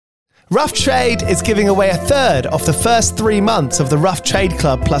Rough Trade is giving away a third of the first 3 months of the Rough Trade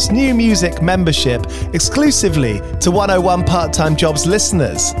Club plus new music membership exclusively to 101 Part-Time Jobs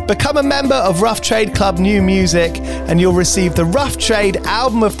listeners. Become a member of Rough Trade Club New Music and you'll receive the Rough Trade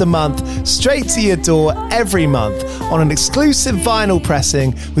Album of the Month straight to your door every month on an exclusive vinyl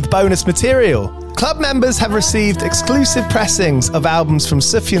pressing with bonus material. Club members have received exclusive pressings of albums from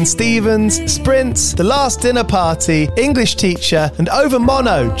Sufjan Stevens, Sprints, The Last Dinner Party, English Teacher, and Over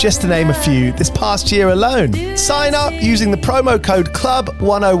Mono, just to name a few, this past year alone. Sign up using the promo code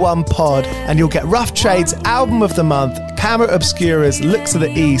CLUB101POD and you'll get Rough Trade's Album of the Month, Camera Obscura's Look to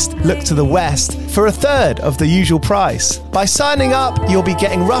the East, Look to the West for a third of the usual price. By signing up, you'll be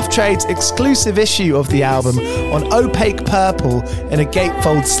getting Rough Trade's exclusive issue of the album on opaque purple in a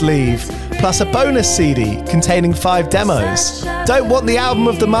gatefold sleeve, plus a bonus CD containing 5 demos. Don't want the album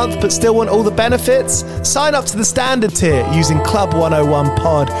of the month but still want all the benefits? Sign up to the standard tier using Club 101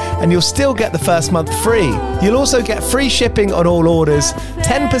 Pod and you'll still get the first month free. You'll also get free shipping on all orders,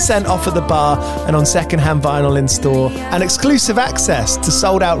 10% off at the bar and on secondhand vinyl in store, and exclusive access to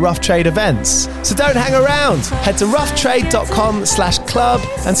sold out Rough Trade events. So don't hang around. Head to roughtrade.com/club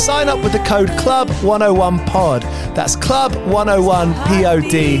and sign up with the code CLUB101POD. That's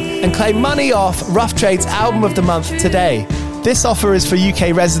CLUB101POD and claim money off Rough Trade's Album of the Month today. This offer is for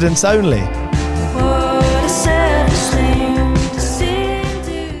UK residents only.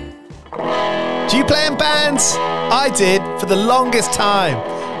 Do you play in bands? I did for the longest time.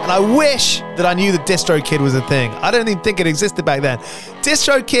 And I wish that I knew that DistroKid was a thing. I don't even think it existed back then.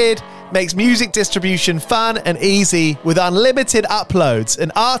 DistroKid makes music distribution fun and easy with unlimited uploads, and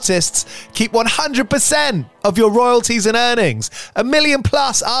artists keep 100% of your royalties and earnings. 1 million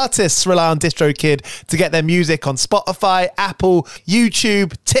plus artists rely on DistroKid to get their music on Spotify, Apple,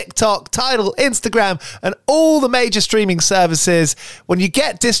 YouTube, TikTok, Tidal, Instagram, and all the major streaming services. When you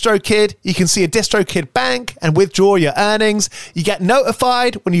get DistroKid, you can see a DistroKid bank and withdraw your earnings. You get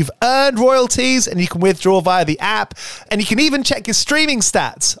notified when you've earned royalties and you can withdraw via the app. And you can even check your streaming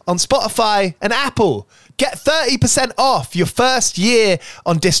stats on Spotify and Apple. Get 30% off your first year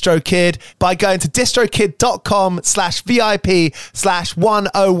on DistroKid by going to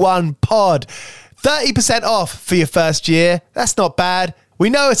distrokid.com/VIP/101pod. 30% off for your first year. That's not bad.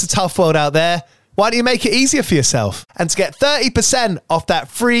 We know it's a tough world out there. Why don't you make it easier for yourself? And to get 30% off that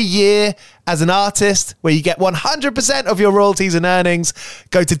free year as an artist, where you get 100% of your royalties and earnings,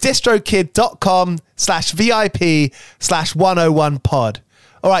 go to distrokid.com/VIP/101pod.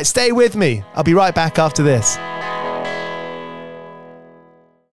 All right, stay with me. I'll be right back after this.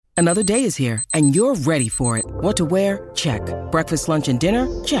 Another day is here, and you're ready for it. What to wear? Check. Breakfast, lunch, and dinner?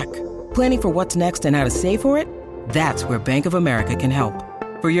 Check. Planning for what's next and how to save for it? That's where Bank of America can help.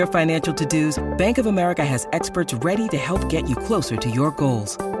 For your financial to-dos, Bank of America has experts ready to help get you closer to your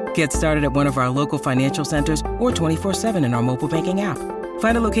goals. Get started at one of our local financial centers or 24/7 in our mobile banking app.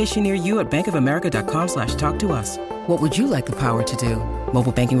 Find a location near you at bankofamerica.com/talktous. What would you like the power to do?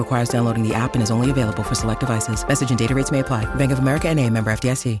 Mobile banking requires downloading the app and is only available for select devices. Message and data rates may apply. Bank of America N.A., member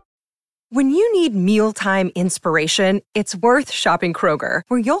FDIC. When you need mealtime inspiration, it's worth shopping Kroger,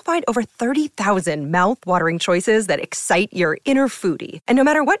 where you'll find over 30,000 mouth-watering choices that excite your inner foodie. And no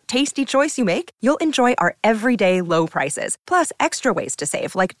matter what tasty choice you make, you'll enjoy our everyday low prices, plus extra ways to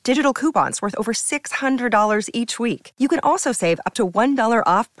save, like digital coupons worth over $600 each week. You can also save up to $1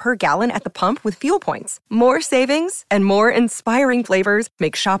 off per gallon at the pump with fuel points. More savings and more inspiring flavors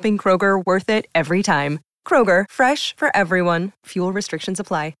make shopping Kroger worth it every time. Kroger, fresh for everyone. Fuel restrictions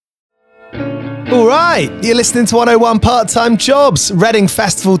apply. All right, you're listening to 101 Part-Time Jobs, Reading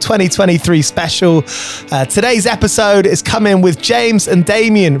Festival 2023 special. Today's episode is coming with James and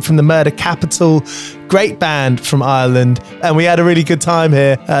Damien from the Murder Capital, great band from Ireland, and we had a really good time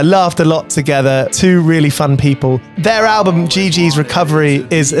here, laughed a lot together, 2 really fun people. Their album, Gigi's Recovery,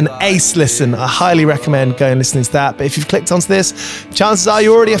 is an ace listen. I highly recommend going and listening to that, but if you've clicked onto this, chances are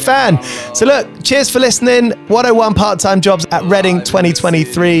you're already a fan. So look, cheers for listening. 101 Part-Time Jobs at Reading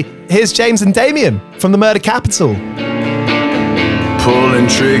 2023. Here's James and Damien from the Murder Capital. Pulling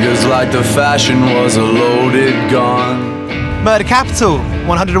triggers like the fashion was a loaded gun. Murder Capital,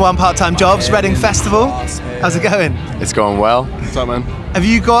 101 Part-Time Jobs, Reading Festival. How's it going? It's going well. What's up, man? Have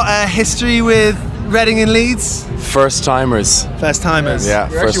you got a history with Reading and Leeds? First timers. First timers. Yeah.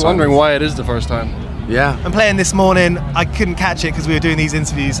 We're actually wondering why it is the first time. Yeah. I'm playing this morning. I couldn't catch it because we were doing these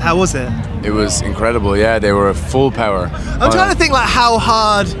interviews. How was it? It was incredible. Yeah, they were full power. I'm trying to think like how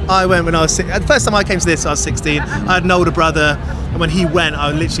hard I went when I was the first time I came to this, I was 16. I had an older brother, and when he went, I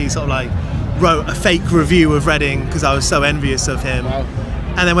literally sort of like wrote a fake review of Reading because I was so envious of him. Wow.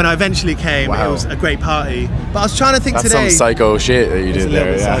 And then when I eventually came, it was a great party. But I was trying to think That's today. some psycho shit that you did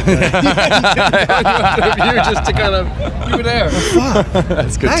there. Yeah. You just to kind of, you were there.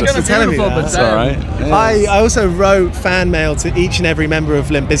 That's good. Thanks for telling me that. That's all right. I also wrote fan mail to each and every member of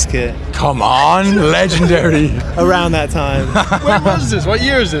Limp Bizkit Come on, legendary. around that time. When was this? What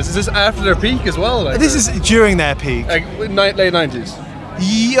year is this? Is this after their peak as well? Like, This is during their peak. like late 90s.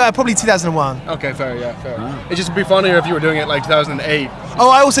 Yeah, probably 2001. Okay, fair, yeah, fair. It just would be funnier if you were doing it like 2008. Oh,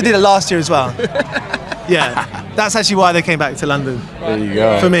 I also did it last year as well. Yeah, that's actually why they came back to London There you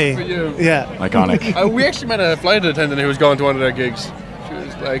go. for me. For you. Yeah. Iconic. We actually met a flight attendant who was going to one of their gigs. She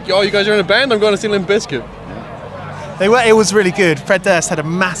was like, "Oh, you guys are in a band? I'm going to see Limp Bizkit." They were. It was really good. Fred Durst had a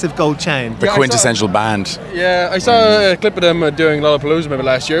massive gold chain. The Yeah, I quintessential band. Yeah, I saw a clip of them doing Lollapalooza maybe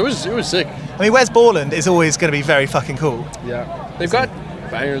last year. It was sick. I mean, Wes Borland is always going to be very fucking cool. Yeah, they've got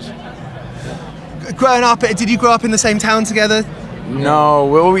bangers. Growing up, did you grow up in the same town together? No,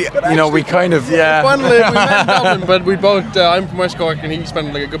 well, we kind of, yeah. Funnily, we met in Dublin, but we both. I'm from West Cork, and he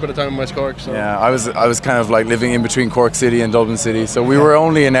spent like a good bit of time in West Cork. So. Yeah, I was kind of like living in between Cork City and Dublin City, so we were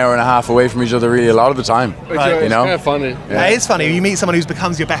only an hour and a half away from each other really a lot of the time. Right. It's You know? kind of funny. Yeah, it's funny. You meet someone who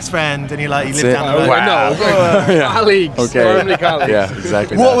becomes your best friend, and you live it. down the road. Wow. No, colleagues. Okay. Normally colleagues. Yeah,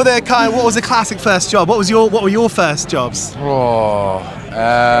 exactly. What was the classic first job? What were your first jobs?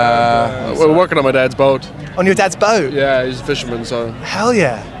 We're working on my dad's boat. On your dad's boat? Yeah, he's a fisherman, so Hell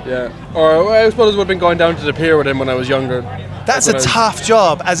yeah. yeah. Or I suppose it would have been going down to the pier with him when I was younger. That's a When I was- tough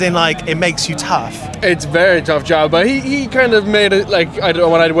job, as in like it makes you tough. It's a very tough job, but he kind of made it like I don't know,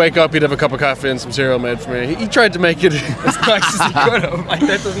 when I'd wake up, he'd have a cup of coffee and some cereal made for me. He tried to make it as nice as he could have. Like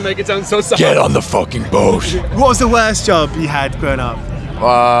that doesn't make it sound so soft. Get on the fucking boat. What was the worst job you had growing up?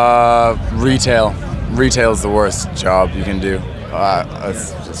 Retail. Retail's the worst job you can do.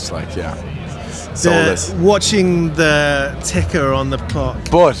 It's just like, yeah, soulless. Watching the ticker on the clock.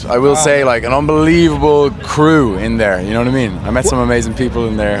 But I will say, like, an unbelievable crew in there. You know what I mean? I met some amazing people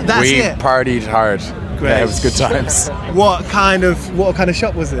in there. That's we it. partied hard. Great. Yeah, it was good times. What kind of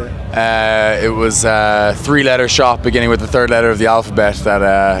shop was it? It was a 3-letter shop beginning with the 3rd letter of the alphabet that,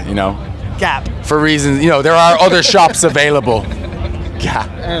 Gap. for reasons, there are other shops available. Yeah.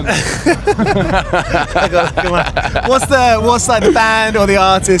 What's like the band or the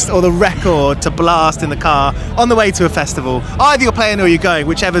artist or the record to blast in the car on the way to a festival? Either you're playing or you're going,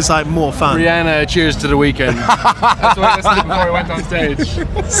 whichever's like more fun. Rihanna, Cheers to the Weekend. That's what I listened to before we went on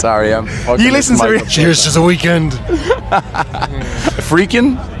stage. Sorry, I'm fucking You listen to Michael. Cheers to the Weekend.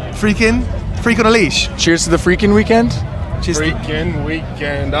 Freakin' on a leash. Cheers to the freaking weekend. Freaking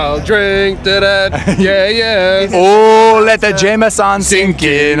weekend, I'll drink to that. Yeah, yeah. Oh, let the Jameson sink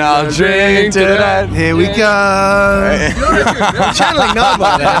in. I'll drink to that. Here we go. Channeling Nova.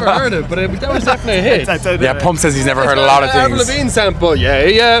 I've never heard it, but that was definitely a hit. I don't know. Yeah, Pump says he's never heard a lot of Avril things. Lavigne sample. Yeah,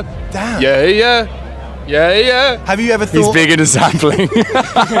 yeah. Damn. Yeah, yeah. Yeah, yeah. Have you ever He's thought? big into sampling.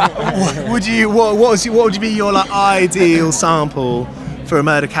 What would be your like ideal sample for a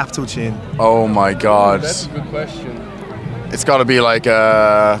Murder Capital tune? Oh my God. That's a good question. It's got to be like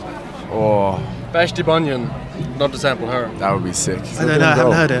Vashti Bunyan. Love to sample her. that would be sick. I don't know. I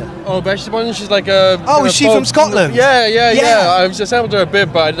haven't heard it. Oh, Vashti Bunyan, she's like a... Oh, is she from Scotland? Yeah, yeah, Yeah. yeah. I've just sampled her a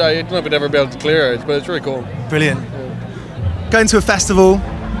bit, but I don't know if I'd ever be able to clear it, but it's really cool. Brilliant. Going to a festival,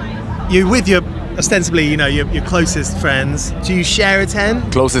 you with your ostensibly, your closest friends. Do you share a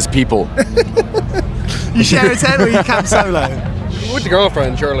tent? Closest people. You share a tent or you camp solo? With the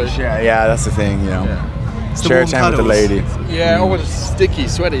girlfriend, surely. Yeah, that's the thing, It's the Share a warm tent with the cuddles. lady. Yeah, or with a sticky,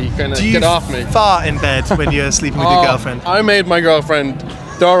 sweaty, kind of Do you get off me. fart in bed when you're sleeping with your girlfriend? I made my girlfriend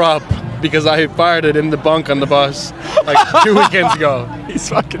throw up because I farted in the bunk on the bus like 2 weekends ago. He's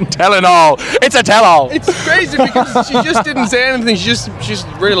fucking telling all. It's a tell-all. It's crazy because she just didn't say anything. She just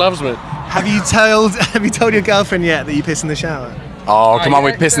really loves me. Have you told your girlfriend yet that you piss in the shower? Oh, come on,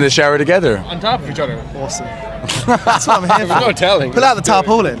 we yeah, piss in the shower together. On top of each other. Awesome. That's what I'm here There's for. no telling. Pull out the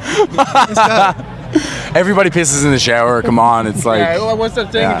tarpaulin. Let's go. Everybody pisses in the shower. Come on, it's like. Yeah, well, what's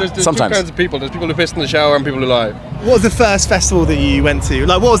that thing? Yeah, There's sometimes. two kinds of people. There's people who piss in the shower and people who lie. What was the first festival that you went to?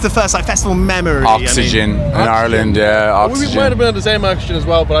 Like, what was the first festival memory? Oxygen in Ireland, yeah, We might have Oxygen. been at the same Oxygen as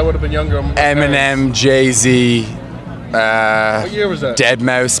well, but I would have been younger. and more Eminem, Jay-Z, What year was that?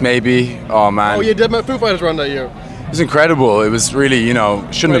 Deadmau5 maybe. Oh man, Oh, yeah, Foo Fighters were on that year. it was incredible. It was really,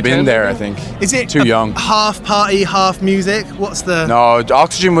 shouldn't have been 2010 there. I maybe? think. Is it too young? half party, half music? What's the? No,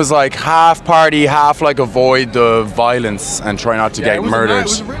 Oxygen was like half party, half like avoid the violence and try not to Yeah, get it was murdered.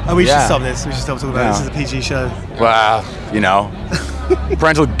 Oh, we should Yeah. stop this. We should stop talking about Yeah. this. This is a PG show. Well,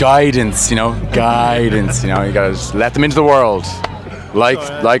 parental guidance, guidance. You gotta just let them into the world.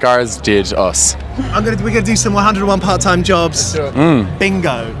 like ours did us. We're gonna do some 101 part-time jobs.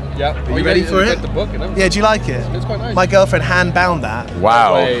 Bingo. Yeah. Are you ready for it? The book, you know? Yeah, do you like it? It's quite nice. My girlfriend hand-bound that.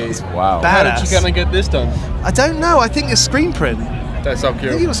 Wow. How Badass. did you kind of get this done? I don't know. I think it's screen print. That's so I think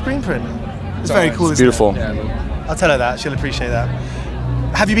it cute. was screen print. It's very cool. It's isn't beautiful. Yeah, it? I'll tell her that. She'll appreciate that.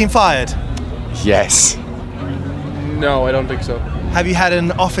 Have you been fired? Yes. no, I don't think so. Have you had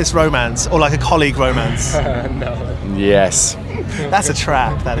an office romance or like a colleague romance? No. Yes. That's a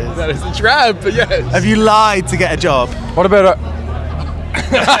trap, that is. That is a trap, but yes. Have you lied to get a job? What about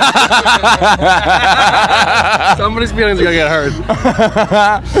Somebody's feelings are gonna get hurt.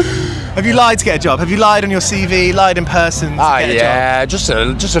 Have you lied to get a job? Have you lied on your CV, lied in person to get a job? yeah,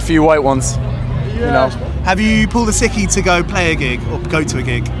 just a few white ones. You know. Have you pulled a sickie to go play a gig or go to a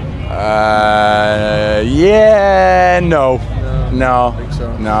gig? Yeah, no. No. think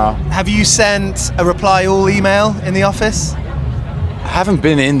so. No. Have you sent a reply all email in the office? I haven't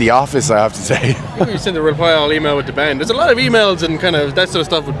been in the office, I have to say. You send a reply all email with the band. There's a lot of emails and kind of that sort of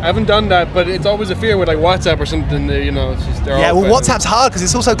stuff. I haven't done that, but it's always a fear with like WhatsApp or something. You know, it's just Yeah, well, WhatsApp's hard because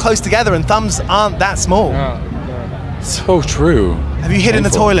it's all so close together and thumbs aren't that small. So true. Have you hid in the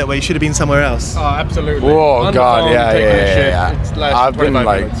Painful. toilet where you should have been somewhere else? Oh, absolutely. Whoa, On the God, phone, yeah, taking a shit. yeah. It's lasted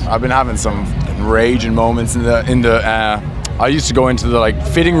 25 minutes. I've been having some raging moments in the. I used to go into the like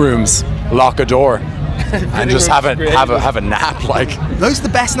fitting rooms, lock a door, and just have a nap. Like Those are the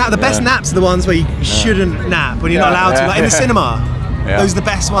best naps. The best naps are the ones where you shouldn't nap when you're not allowed to. Like in the cinema. Yeah. Those are the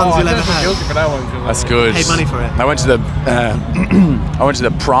best ones you'll ever I feel have. guilty for that one. 'Cause that's good. Paid money for it. I went to the I went to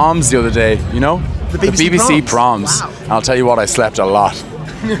the proms the other day. You know, The BBC proms. Wow. And I'll tell you what, I slept a lot.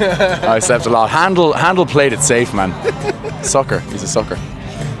 I slept a lot. Handle played it safe, man. Sucker. He's a sucker.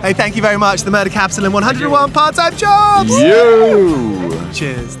 Hey, thank you very much. The Murder Capital and 101 part-time jobs. You.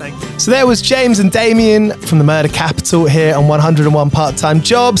 Cheers, thank you. So there was James and Damien from the Murder Capital here on 101 Part-Time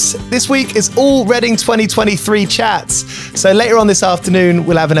Jobs. This week is all Reading 2023 chats. So later on this afternoon,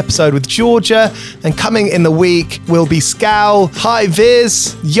 we'll have an episode with Georgia. And coming in the week will be Scal, Hi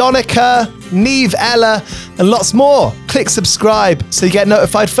Viz, Yonica, Neve Ella, and lots more. Click subscribe so you get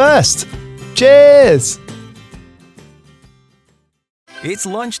notified first. Cheers. It's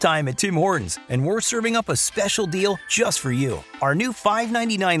lunchtime at Tim Hortons, and we're serving up a special deal just for you. Our new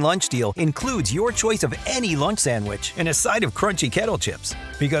 $5.99 lunch deal includes your choice of any lunch sandwich and a side of crunchy kettle chips.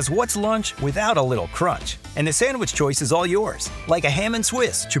 Because what's lunch without a little crunch? And the sandwich choice is all yours, like a ham and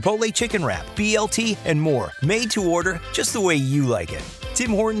Swiss, Chipotle chicken wrap, BLT, and more, made to order just the way you like it.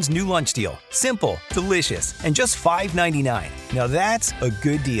 Tim Hortons' new lunch deal. Simple, delicious, and just $5.99. Now that's a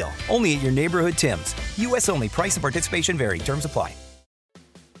good deal. Only at your neighborhood Tim's. U.S. only. Price and participation vary. Terms apply.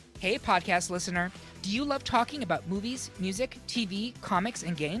 Hey, podcast listener. Do you love talking about movies, music, TV, comics,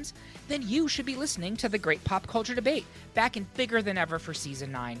 and games? Then you should be listening to The Great Pop Culture Debate, back and bigger than ever for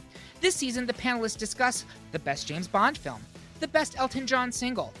Season 9. This season, the panelists discuss the best James Bond film, the best Elton John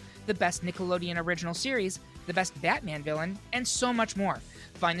single, the best Nickelodeon original series, the best Batman villain, and so much more.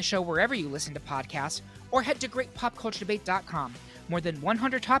 Find the show wherever you listen to podcasts, or head to greatpopculturedebate.com. More than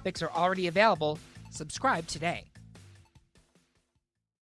 100 topics are already available. Subscribe today.